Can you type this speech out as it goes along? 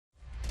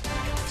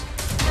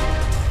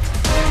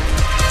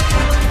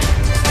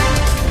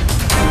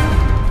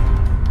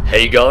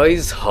Hey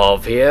guys,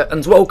 Harv here,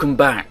 and welcome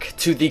back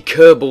to the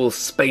Kerbal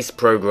space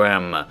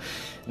program.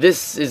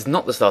 This is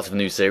not the start of a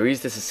new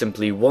series, this is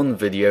simply one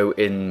video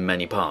in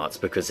many parts,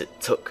 because it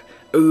took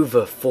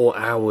over 4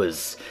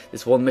 hours.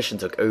 This one mission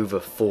took over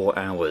 4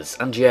 hours,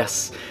 and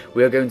yes,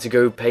 we are going to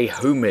go pay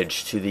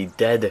homage to the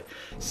dead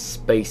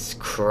space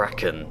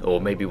kraken, or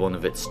maybe one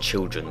of its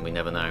children, we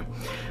never know.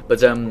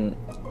 But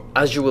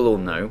as you will all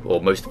know,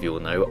 or most of you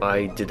will know,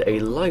 I did a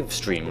live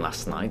stream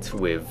last night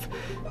with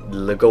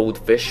the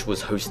Goldfish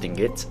was hosting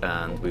it,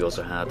 and we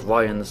also had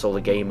Ryan the Solar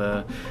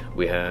Gamer,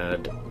 we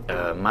had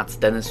Matt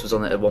Dennis was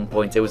on it at one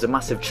point. It was a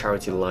massive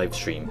charity live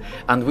stream,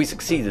 and we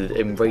succeeded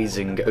in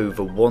raising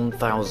over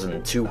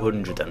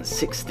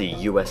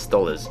 $1,260 US,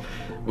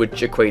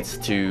 which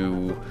equates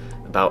to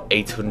about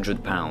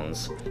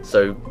 £800.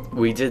 So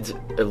we did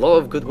a lot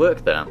of good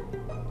work there,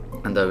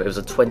 and it was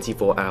a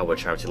 24-hour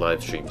charity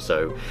live stream,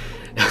 so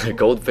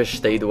Goldfish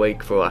stayed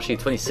awake for actually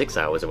 26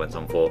 hours it went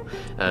on for.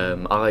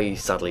 I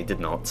sadly did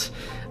not,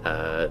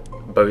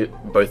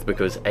 both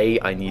because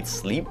I need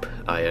sleep.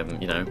 I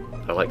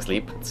like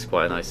sleep, it's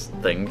quite a nice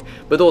thing,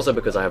 but also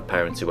because I have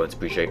parents who won't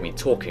appreciate me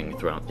talking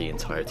throughout the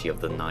entirety of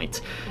the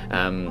night.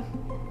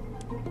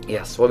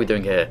 Yes, what are we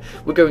doing here?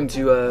 We're going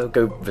to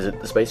go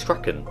visit the Space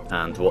Kraken,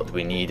 and what do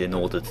we need in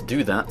order to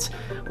do that?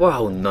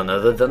 Well, none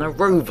other than a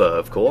rover,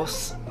 of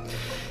course.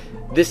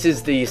 This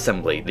is the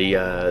assembly.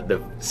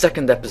 The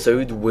second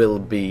episode will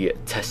be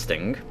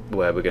testing,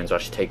 where we're going to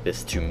actually take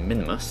this to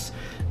Minimus.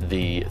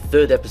 The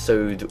third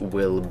episode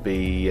will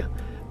be...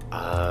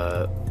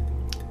 what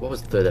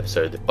was the third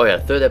episode? Oh yeah,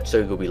 third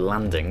episode will be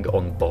landing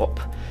on Bop,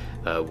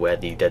 where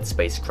the dead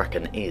space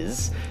kraken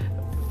is.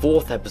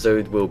 Fourth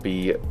episode will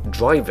be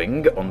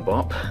driving on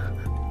Bop,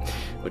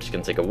 which is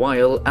going to take a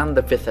while, and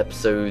the fifth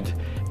episode...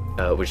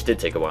 which did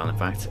take a while in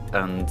fact,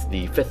 and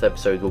the fifth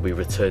episode will be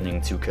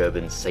returning to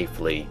Kerbin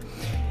safely.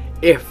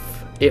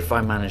 If I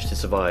manage to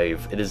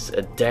survive. It is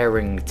a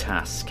daring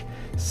task,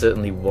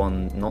 certainly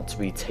one not to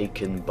be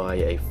taken by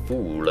a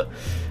fool.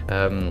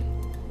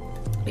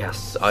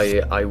 Yes,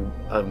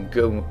 I'm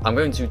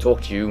going to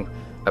talk to you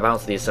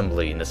about the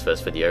assembly in this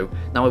first video.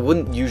 Now, I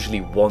wouldn't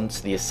usually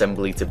want the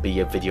assembly to be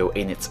a video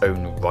in its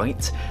own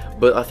right,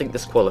 but I think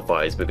this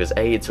qualifies because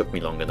A, it took me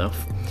long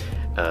enough.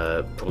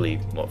 Probably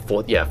what,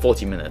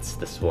 40 minutes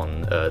this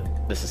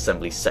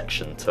assembly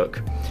section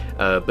took,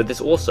 but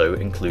this also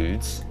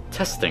includes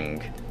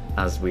testing,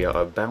 as we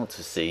are about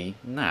to see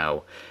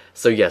now.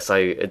 So yes,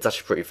 it's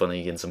actually pretty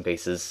funny in some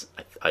cases.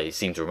 I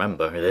seem to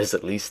remember it is,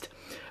 at least.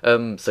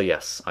 So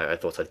yes, I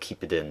thought I'd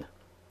keep it in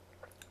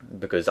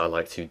because I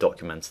like to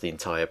document the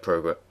entire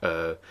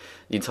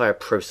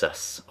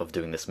process of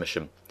doing this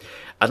mission.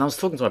 And I was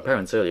talking to my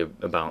parents earlier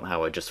about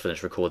how I just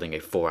finished recording a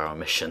 4-hour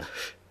mission.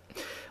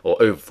 Or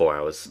over 4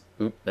 hours.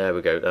 Oop, there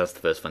we go, that's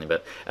the first funny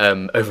bit.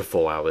 Over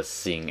 4 hours,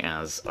 seeing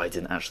as I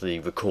didn't actually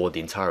record the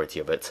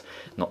entirety of it,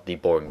 not the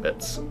boring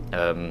bits.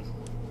 And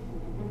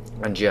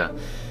yeah,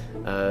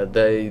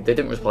 they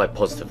didn't reply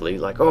positively,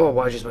 like, oh,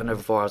 why did you spend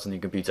over 4 hours on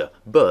your computer?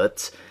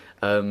 But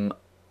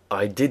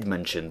I did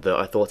mention that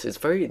I thought it's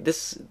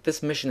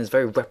this mission is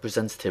very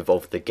representative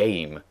of the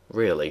game,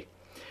 really.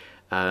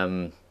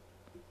 I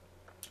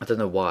don't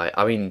know why.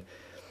 I mean,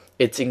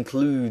 it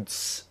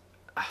includes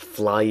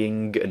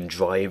flying and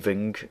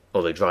driving,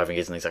 although driving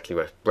isn't exactly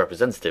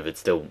representative,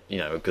 it's still, you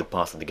know, a good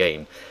part of the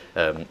game,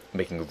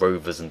 making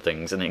rovers and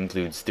things, and it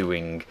includes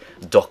doing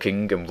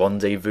docking and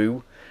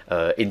rendezvous,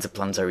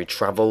 interplanetary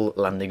travel,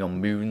 landing on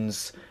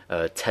moons,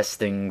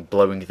 testing,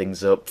 blowing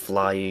things up,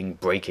 flying,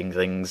 breaking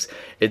things.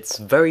 It's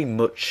very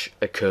much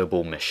a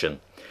Kerbal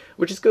mission,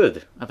 which is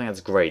good. I think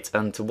that's great.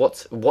 And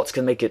what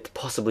can make it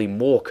possibly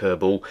more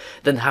Kerbal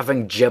than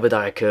having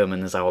Jebediah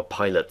Kerman as our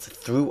pilot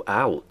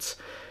throughout?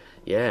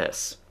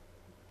 Yes.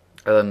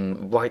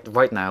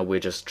 Right now we're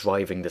just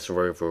driving this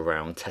rover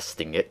around,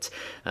 testing it.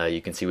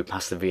 You can see we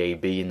passed the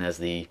VAB, and there's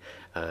the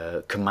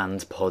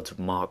Command Pod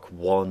Mark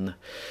 1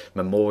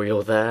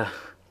 memorial there.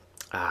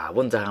 I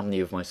wonder how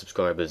many of my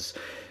subscribers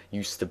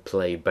used to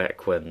play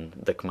back when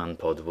the Command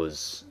Pod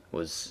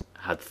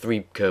had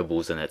 3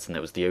 Kerbals in it, and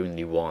it was the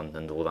only one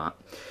and all that.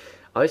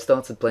 I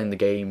started playing the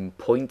game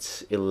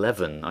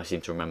 .11, I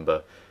seem to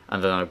remember,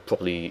 and then I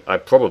properly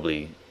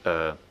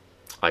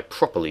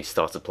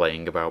started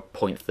playing about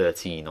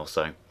 .13 or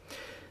so.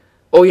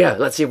 Oh yeah,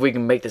 let's see if we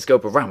can make this go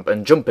up a ramp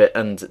and jump it,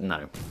 and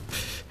no.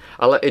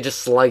 It just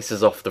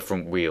slices off the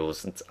front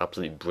wheels. It's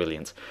absolutely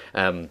brilliant.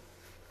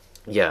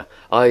 Yeah,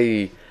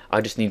 I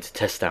just need to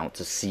test out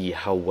to see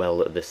how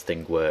well this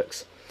thing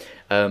works.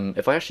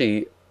 If I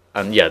actually...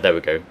 and yeah, there we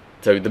go.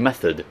 So the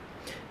method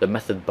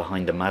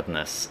behind the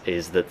madness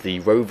is that the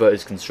rover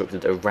is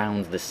constructed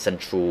around this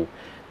central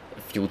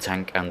fuel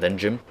tank and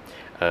engine,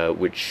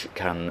 which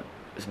can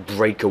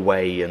break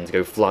away and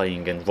go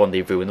flying and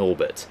rendezvous in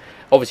orbit.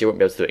 Obviously I won't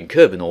be able to do it in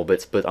Kerbin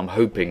orbit, but I'm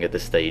hoping at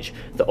this stage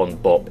that on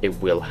Bop it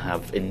will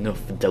have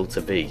enough Delta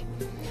V.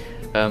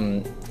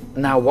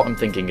 Now what I'm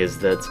thinking is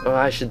that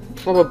I should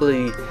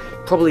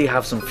probably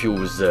have some fuel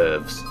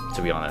reserves,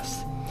 to be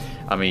honest.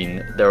 I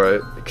mean, there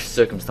are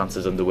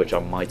circumstances under which I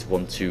might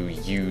want to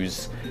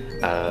use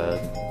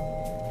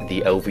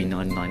the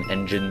LV99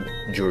 engine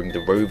during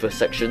the rover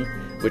section,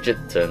 which it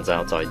turns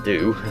out I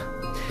do.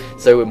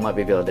 So it might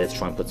be a good idea to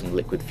try and put some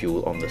liquid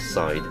fuel on the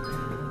side.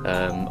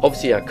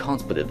 Obviously I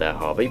can't put it there,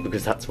 Harvey,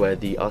 because that's where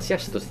the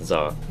RCS thrusters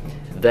are.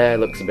 There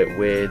looks a bit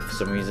weird for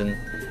some reason,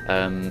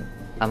 and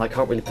I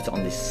can't really put it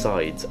on these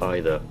sides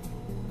either.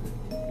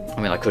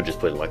 I mean, I could just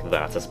put it like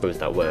that, I suppose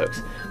that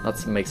works.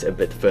 That makes it a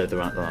bit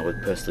further out than I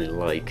would personally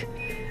like.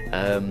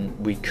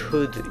 We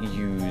could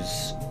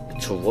use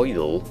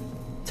toroidal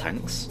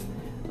tanks.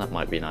 That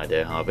might be an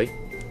idea, Harvey.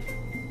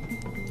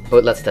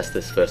 But let's test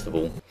this first of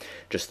all,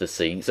 just to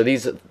see. So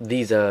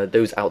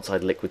those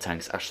outside liquid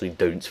tanks actually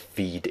don't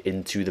feed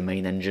into the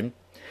main engine.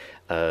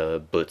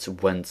 But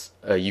once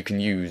you can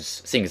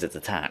use, seeing as it's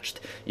attached,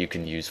 you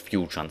can use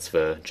fuel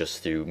transfer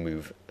just to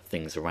move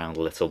things around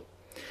a little.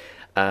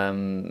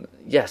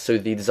 Yeah, so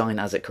the design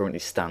as it currently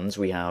stands,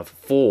 we have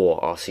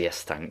 4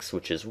 RCS tanks,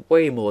 which is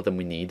way more than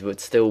we need, but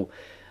still,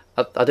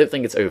 I don't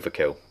think it's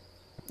overkill.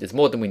 It's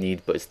more than we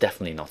need, but it's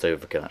definitely not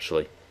overkill,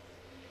 actually.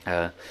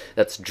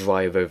 Let's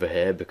drive over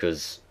here,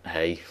 because,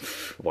 hey,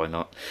 why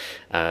not?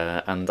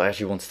 And I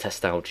actually want to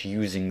test out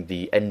using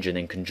the engine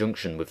in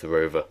conjunction with the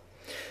rover.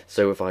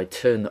 So if I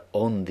turn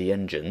on the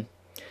engine,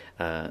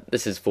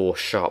 this is for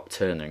sharp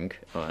turning,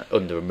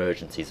 under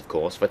emergencies of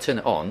course. If I turn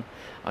it on,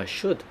 I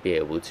should be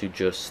able to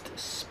just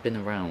spin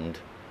around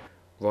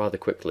rather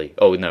quickly.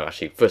 Oh no,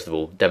 actually, first of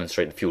all,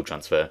 demonstrate the fuel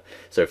transfer.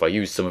 So if I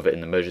use some of it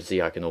in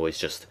emergency, I can always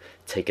just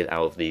take it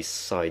out of these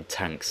side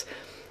tanks.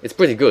 It's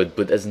pretty good,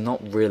 but there's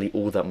not really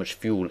all that much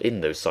fuel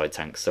in those side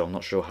tanks, so I'm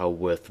not sure how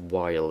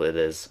worthwhile it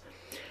is.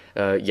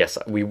 Yes,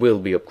 we will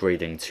be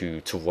upgrading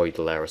to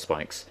toroidal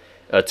aerospikes,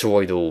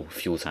 toroidal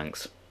fuel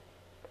tanks,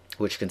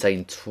 which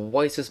contain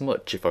twice as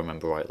much, if I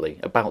remember rightly,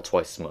 about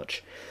twice as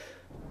much.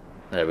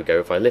 There we go,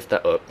 if I lift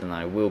that up, then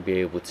I will be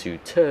able to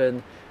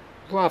turn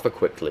rather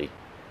quickly,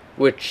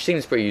 which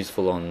seems pretty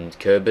useful on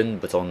Kerbal,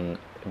 but on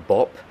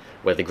BOP,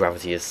 where the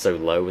gravity is so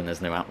low and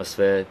there's no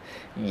atmosphere,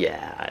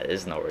 yeah,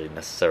 it's not really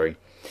necessary.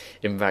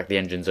 In fact, the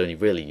engine's only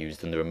really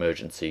used under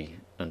emergencies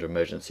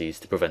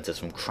to prevent us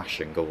from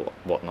crashing or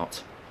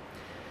whatnot.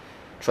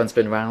 Try and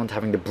spin around,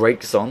 having the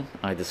brakes on,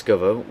 I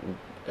discover,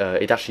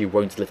 it actually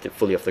won't lift it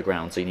fully off the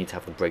ground, so you need to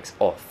have the brakes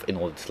off in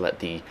order to let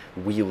the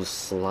wheels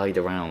slide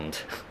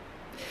around.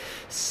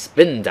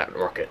 Spin that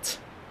rocket!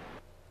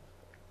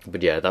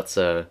 But yeah, that's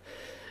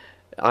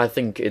I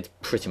think it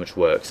pretty much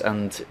works,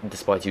 and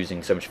despite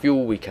using so much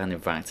fuel, we can in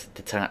fact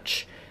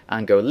detach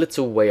and go a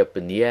little way up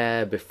in the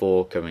air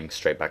before coming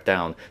straight back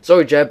down.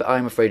 Sorry Jeb,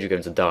 I'm afraid you're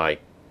going to die.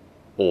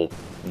 Or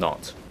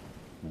not.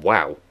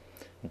 Wow.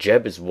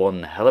 Jeb is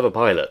one hell of a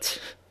pilot.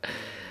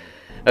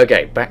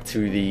 Okay, back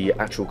to the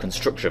actual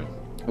construction.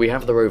 We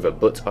have the rover,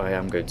 but I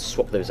am going to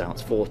swap those out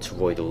for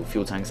toroidal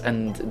fuel tanks,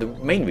 and the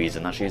main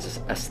reason actually is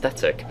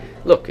aesthetic.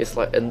 Look, it's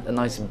like a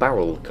nice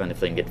barrel kind of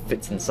thing, it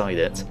fits inside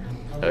it.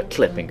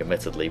 Clipping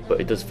admittedly, but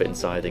it does fit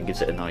inside and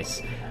gives it a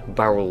nice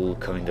barrel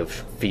kind of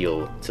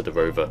feel to the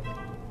rover.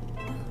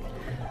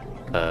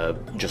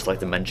 Just like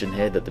to mention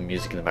here that the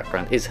music in the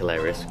background is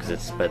hilarious because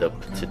it's sped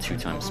up to 2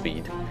 times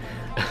speed.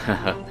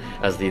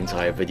 As the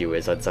entire video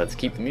is, I decided to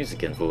keep the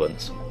music in for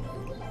once.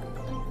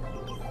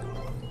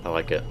 I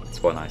like it, it's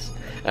quite nice.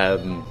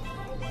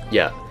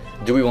 Yeah,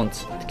 do we want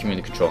the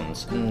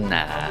communicatrons?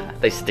 Nah,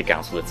 they stick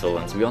out a little,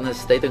 and to be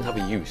honest, they don't have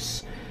a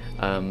use.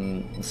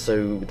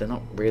 So they're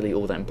not really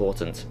all that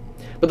important.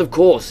 But of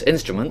course,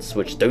 instruments,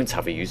 which don't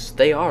have a use,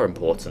 they are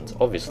important,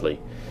 obviously.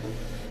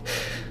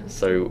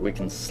 So we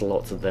can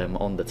slot them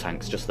on the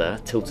tanks just there,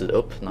 tilted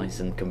up, nice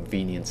and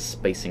convenient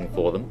spacing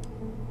for them.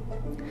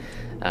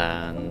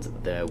 And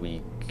there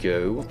we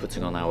go,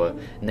 putting on our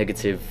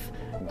negative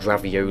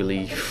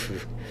gravioli,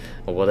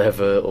 or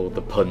whatever, or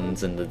the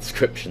puns and the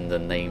description the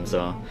names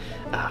are.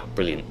 Ah,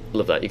 brilliant.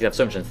 Love that. You can have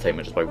so much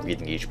entertainment just by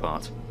reading each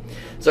part.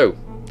 So,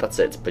 that's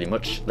it, pretty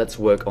much. Let's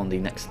work on the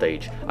next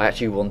stage. I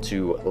actually want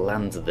to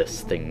land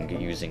this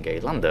thing using a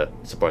lander,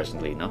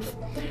 surprisingly enough.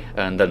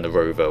 And then the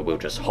rover will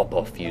just hop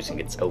off using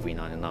its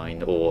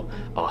LV99 or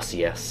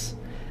RCS,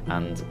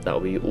 and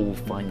that'll be all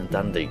fine and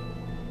dandy.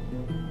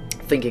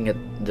 Thinking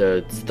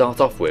to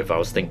start off with, I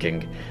was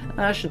thinking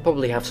I should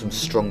probably have some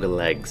stronger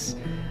legs.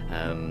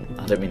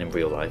 I don't mean in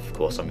real life, of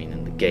course, I mean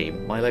in the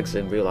game. My legs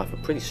in real life are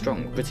pretty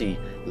strong, pretty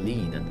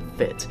lean and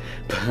fit.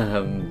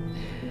 But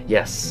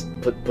yes,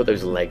 put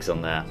those legs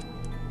on there.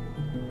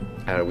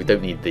 We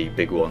don't need the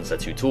big ones, they're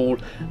too tall.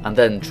 And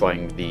then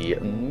trying the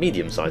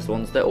medium-sized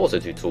ones, they're also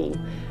too tall.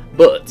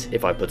 But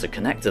if I put a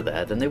connector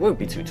there, then they won't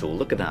be too tall.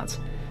 Look at that.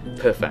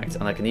 Perfect.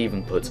 And I can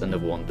even put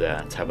another one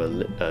there to have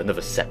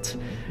another set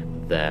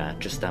there,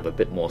 just to have a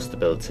bit more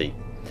stability.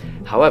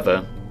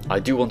 However, I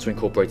do want to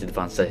incorporate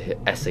advanced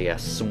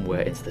SAS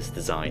somewhere into this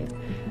design.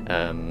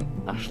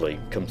 Actually,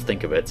 come to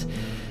think of it,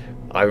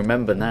 I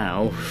remember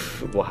now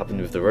what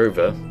happened with the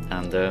rover,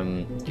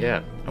 and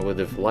yeah, I would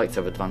have liked to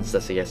have advanced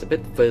SAS a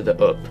bit further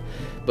up,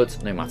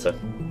 but no matter.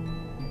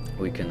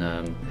 We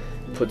can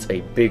put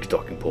a big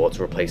docking port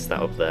to replace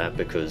that up there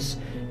because,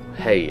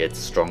 hey, it's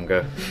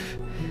stronger.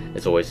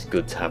 It's always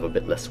good to have a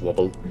bit less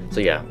wobble. So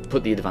yeah,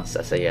 put the advanced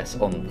SAS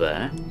on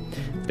there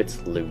bit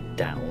slowed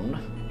down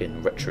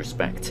in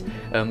retrospect,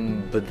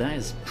 but that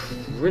is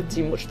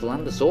pretty much the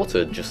lander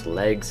sorted. Just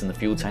legs and the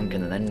fuel tank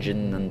and an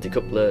engine and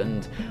decoupler,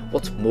 and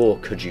what more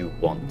could you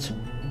want?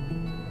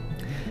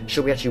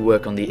 Shall we actually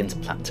work on the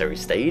Inter-Planetary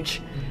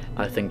stage?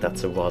 I think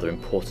that's a rather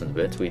important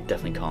bit. We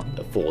definitely can't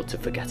afford to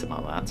forget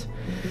about that.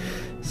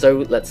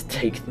 So let's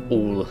take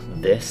all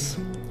this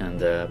and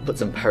put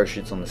some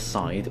parachutes on the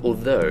side,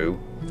 although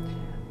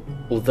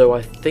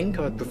I think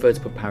I'd prefer to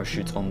put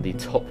parachutes on the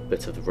top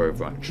bit of the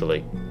rover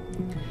actually,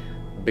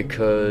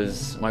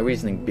 because my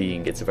reasoning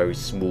being it's a very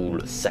small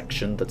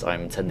section that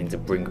I'm intending to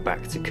bring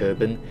back to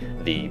Kerbal,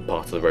 the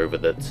part of the rover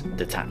that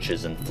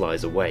detaches and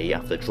flies away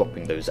after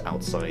dropping those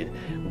outside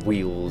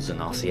wheels and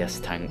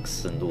RCS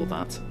tanks and all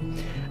that.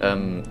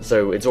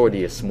 So it's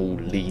already a small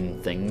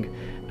lean thing,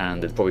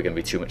 and it's probably going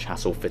to be too much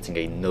hassle fitting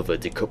another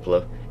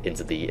decoupler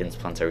into the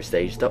Inter-Planetary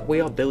stage that we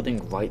are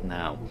building right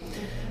now.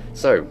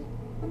 So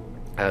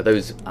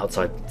those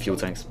outside fuel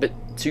tanks, a bit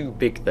too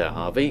big there,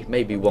 Harvey.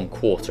 Maybe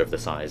 1/4 of the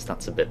size,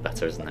 that's a bit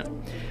better, isn't it?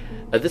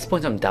 At this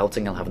point I'm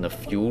doubting I'll have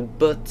enough fuel,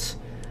 but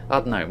I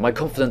don't know, my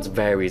confidence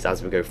varies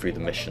as we go through the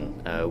mission,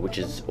 which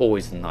is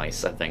always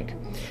nice, I think.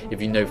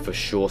 If you know for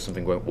sure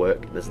something won't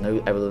work, there's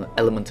no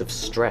element of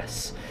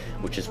stress,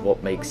 which is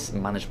what makes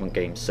management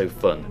games so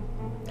fun.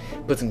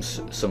 Putting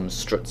some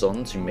struts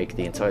on to make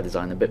the entire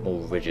design a bit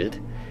more rigid.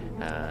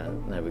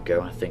 There we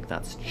go, I think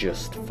that's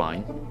just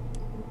fine.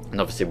 And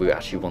obviously we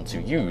actually want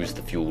to use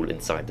the fuel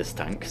inside this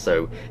tank,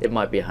 so it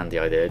might be a handy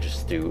idea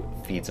just to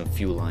feed some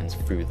fuel lines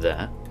through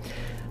there.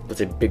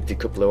 Put a big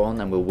decoupler on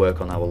and we'll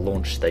work on our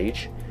launch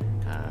stage.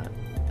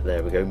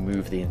 There we go,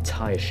 move the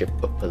entire ship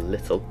up a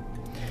little.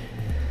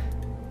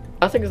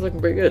 I think it's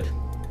looking pretty good.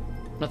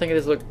 I think it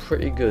has looked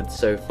pretty good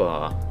so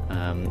far.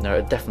 There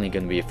are definitely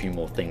going to be a few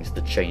more things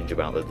to change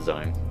about the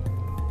design.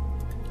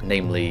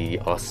 Namely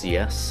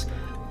RCS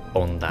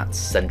on that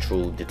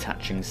central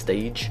detaching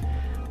stage,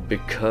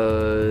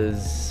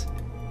 because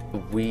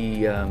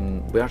we're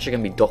actually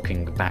going to be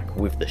docking back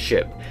with the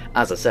ship.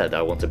 As I said,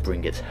 I want to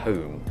bring it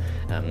home,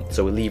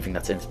 so we're leaving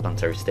that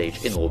Inter-Planetary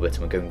stage in orbit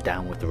and we're going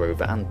down with the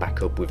rover and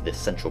back up with this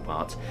central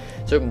part.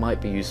 So it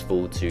might be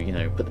useful to, you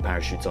know, put the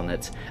parachutes on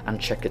it and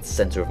check its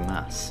centre of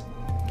mass.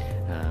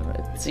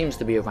 It seems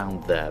to be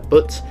around there,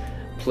 but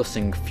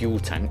plussing fuel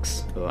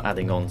tanks, or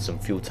adding on some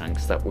fuel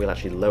tanks, that will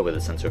actually lower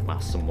the centre of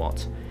mass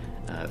somewhat.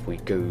 If we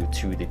go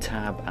to the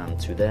tab and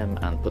to them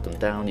and put them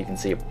down, you can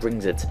see it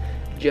brings it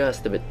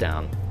just a bit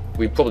down.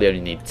 We probably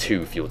only need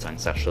 2 fuel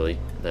tanks actually.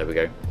 There we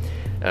go.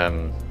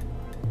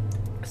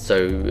 So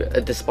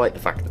despite the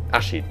fact that,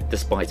 actually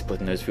despite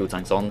putting those fuel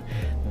tanks on,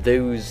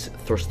 those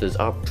thrusters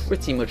are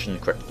pretty much in the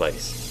correct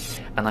place,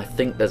 and I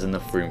think there's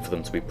enough room for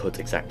them to be put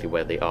exactly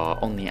where they are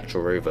on the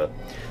actual rover.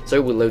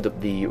 So we'll load up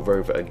the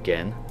rover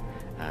again,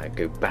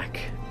 go back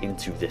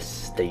into this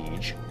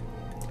stage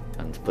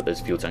and put those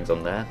fuel tanks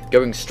on there,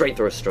 going straight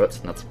through a strut,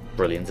 and that's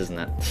brilliant, isn't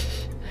it?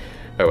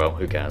 Oh well,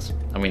 who cares?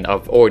 I mean,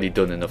 I've already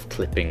done enough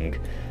clipping,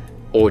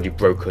 already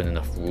broken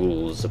enough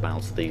rules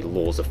about the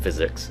laws of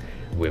physics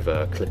with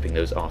clipping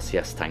those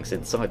RCS tanks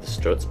inside the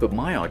struts, but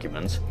my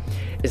argument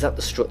is that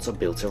the struts are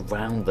built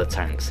around the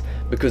tanks,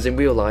 because in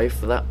real life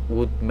that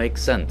would make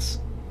sense,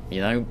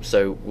 you know,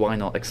 so why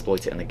not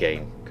exploit it in the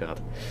game?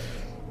 God.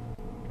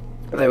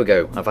 There we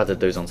go, I've added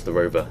those onto the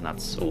rover, and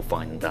that's all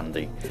fine and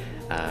dandy.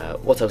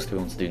 What else do we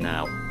want to do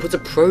now? Put a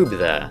probe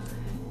there.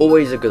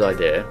 Always a good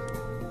idea.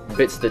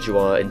 Bits that you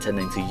are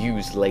intending to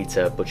use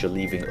later but you're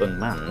leaving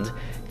unmanned,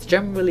 it's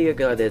generally a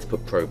good idea to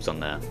put probes on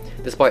there.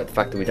 Despite the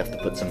fact that we'd have to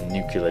put some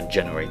nuclear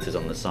generators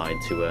on the side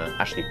to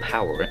actually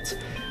power it,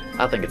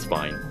 I think it's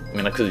fine. I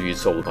mean, I could have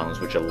used solar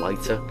panels which are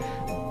lighter,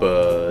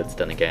 but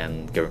then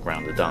again, going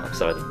around the dark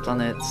side of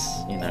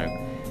planets, you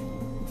know,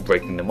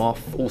 breaking them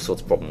off, all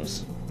sorts of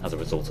problems as a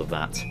result of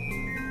that.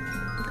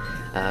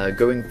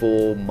 Going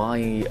for my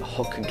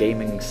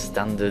HOCgaming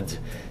standard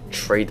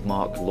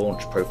trademark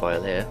launch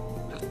profile here,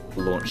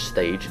 launch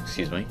stage,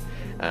 excuse me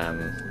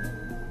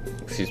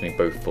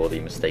both for the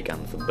mistake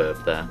and for the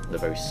burp there, the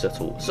very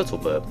subtle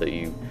burp that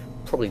you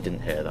probably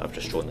didn't hear that I've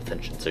just drawn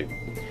attention to.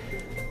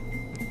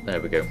 There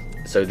we go.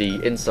 So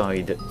the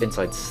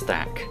inside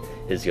stack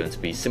is going to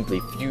be simply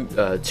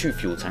 2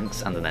 fuel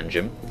tanks and an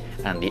engine,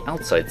 and the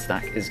outside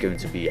stack is going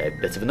to be a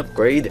bit of an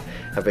upgrade,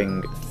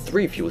 having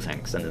 3 fuel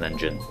tanks and an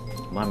engine.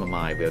 My,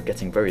 we are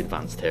getting very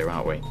advanced here,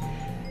 aren't we?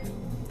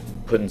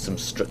 Putting some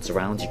struts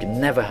around. You can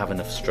never have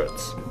enough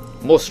struts.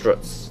 More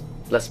struts,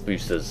 less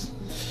boosters.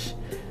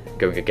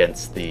 Going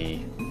against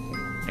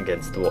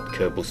what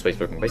Kerbal Space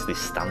Program basically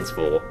stands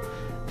for.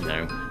 You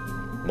know,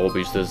 more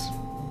boosters.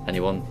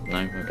 Anyone?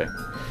 No? Okay.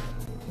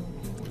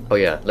 Oh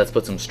yeah, let's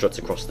put some struts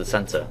across the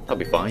centre. That'll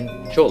be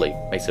fine, surely.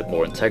 Makes it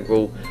more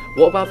integral.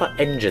 What about that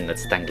engine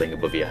that's dangling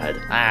above your head?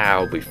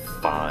 I'll be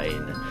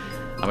fine.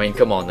 I mean,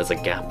 come on, there's a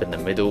gap in the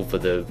middle for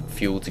the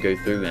fuel to go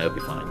through, and it'll be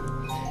fine.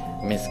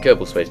 I mean, it's the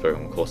Kerbal Space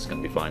Program, of course, it's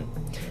going to be fine.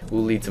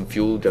 We'll need some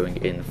fuel going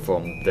in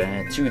from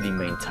there to the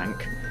main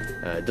tank.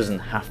 It doesn't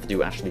have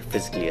to actually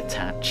physically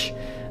attach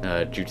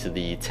due to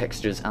the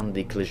textures and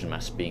the collision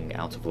mass being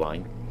out of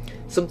line.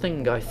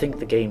 Something I think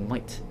the game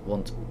might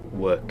want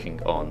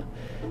working on.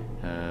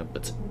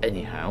 But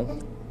anyhow,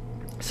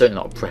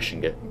 certainly not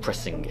a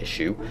pressing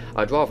issue.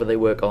 I'd rather they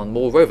work on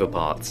more rover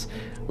parts,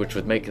 which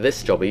would make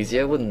this job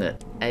easier, wouldn't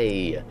it?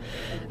 Hey.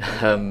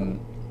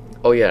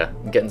 Oh yeah,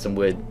 getting some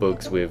weird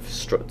bugs with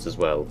struts as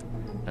well.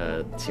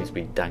 Seems to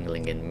be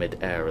dangling in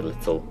mid-air a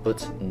little,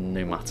 but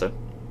no matter.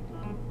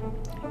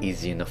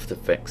 Easy enough to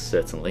fix,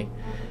 certainly.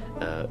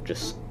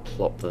 Just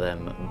plop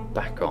them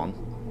back on.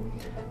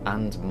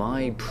 And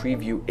my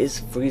preview is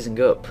freezing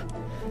up.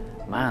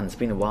 Man, it's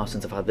been a while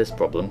since I've had this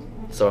problem.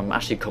 So I'm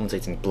actually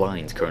commentating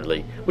blind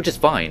currently, which is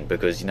fine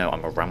because, you know,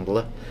 I'm a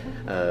rambler.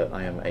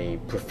 I am a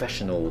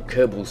professional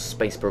Kerbal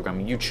Space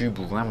Program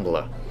YouTube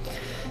rambler.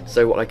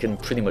 So I can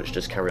pretty much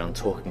just carry on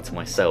talking to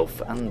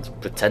myself and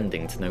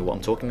pretending to know what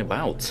I'm talking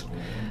about.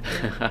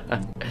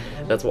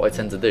 That's what I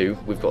tend to do.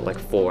 We've got like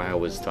 4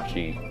 hours to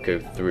actually go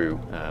through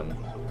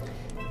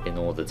in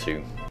order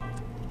to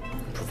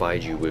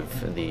provide you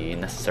with the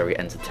necessary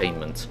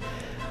entertainment.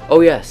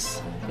 Oh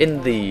yes,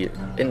 in the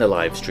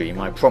live stream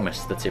I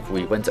promised that if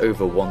we went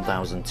over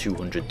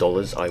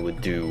 $1,200 I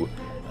would do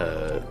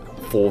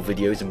 4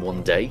 videos in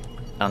one day,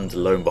 and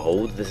lo and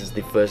behold this is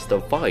the first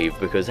of 5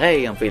 because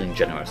hey, I'm feeling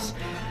generous.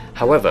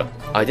 However,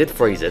 I did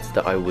phrase it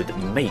that I would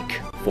make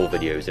 4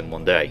 videos in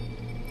one day.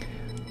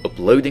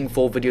 Uploading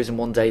 4 videos in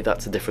one day,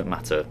 that's a different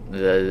matter.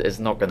 It's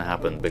not going to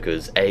happen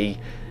because A,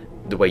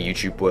 the way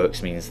YouTube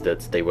works means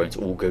that they won't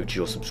all go to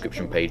your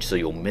subscription page, so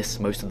you'll miss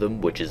most of them,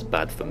 which is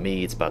bad for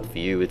me, it's bad for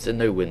you, it's a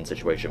no-win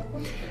situation.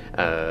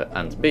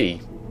 And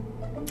B,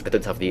 I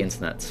don't have the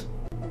internet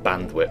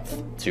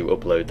bandwidth to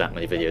upload that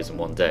many videos in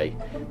one day.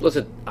 Plus,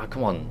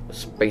 come on,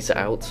 space it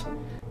out,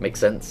 makes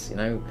sense, you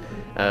know?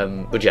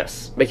 But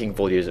yes, making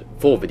 4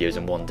 videos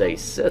in one day,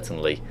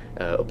 certainly.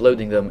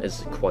 Uploading them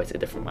is quite a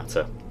different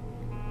matter.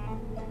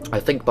 I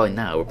think by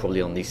now we're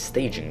probably on the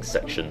staging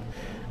section.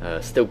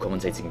 Still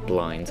commentating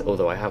blind,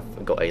 although I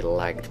have got a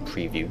lagged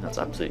preview, that's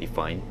absolutely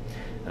fine.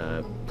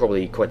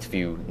 Probably quite a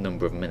few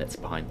number of minutes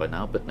behind by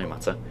now, but no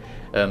matter.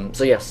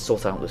 So yes,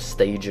 sort out the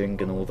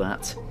staging and all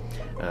that.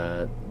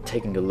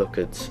 Taking a look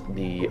at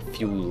the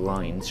fuel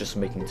lines, just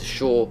making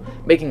sure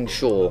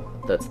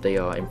that they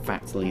are in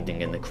fact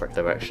leading in the correct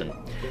direction.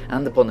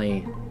 And upon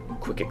a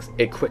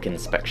quick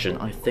inspection,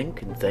 I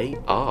think they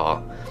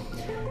are.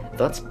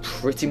 That's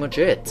pretty much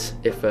it.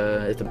 If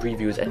the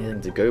preview is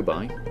anything to go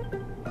by.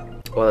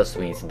 What else do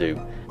we need to do?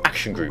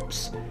 Action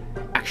groups.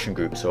 Action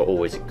groups are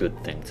always a good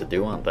thing to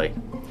do, aren't they?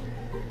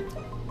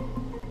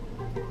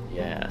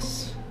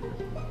 Yes.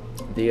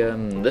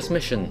 This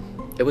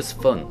mission, it was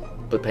fun,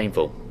 but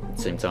painful at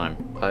the same time.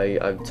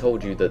 I've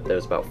told you that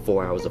there's about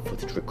 4 hours of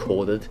footage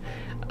recorded.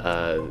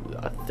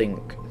 I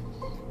think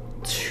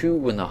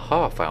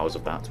 2.5 hours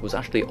of that was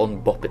actually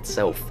on Bop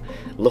itself,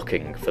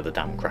 looking for the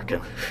damn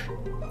Kraken.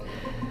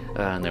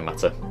 No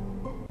matter.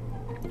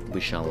 We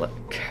shall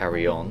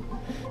carry on.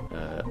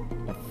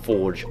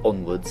 Forge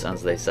onwards,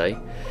 as they say.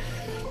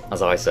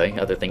 As I say,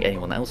 I don't think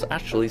anyone else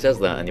actually says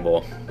that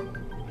anymore.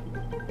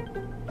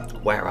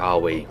 Where are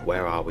we?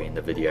 Where are we in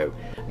the video?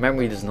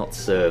 Memory does not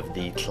serve.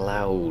 The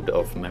cloud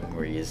of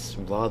memory is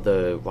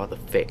rather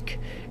thick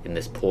in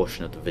this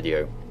portion of the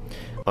video.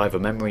 Either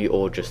memory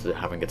or just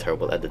having a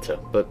terrible editor,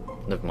 but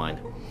never mind.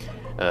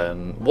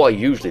 What I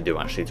usually do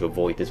actually to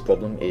avoid this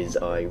problem is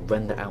I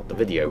render out the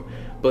video,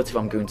 but if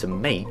I'm going to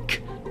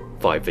make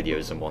 5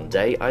 videos in one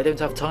day, I don't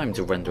have time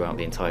to render out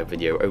the entire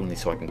video only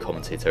so I can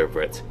commentate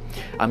over it.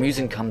 I'm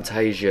using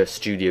Camtasia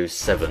Studio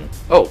 7.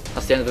 Oh,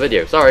 that's the end of the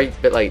video. Sorry, a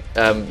bit late.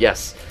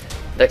 Yes,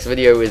 next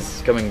video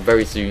is coming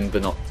very soon,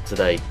 but not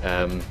today.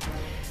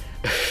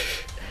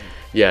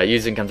 Yeah,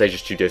 using Camtasia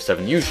Studio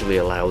 7 usually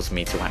allows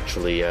me to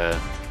actually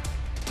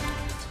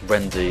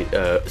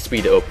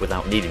speed it up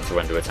without needing to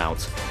render it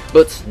out,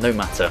 but no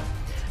matter.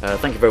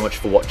 Thank you very much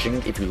for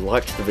watching. If you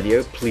liked the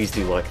video, please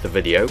do like the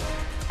video,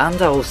 and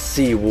I'll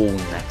see you all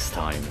next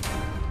time.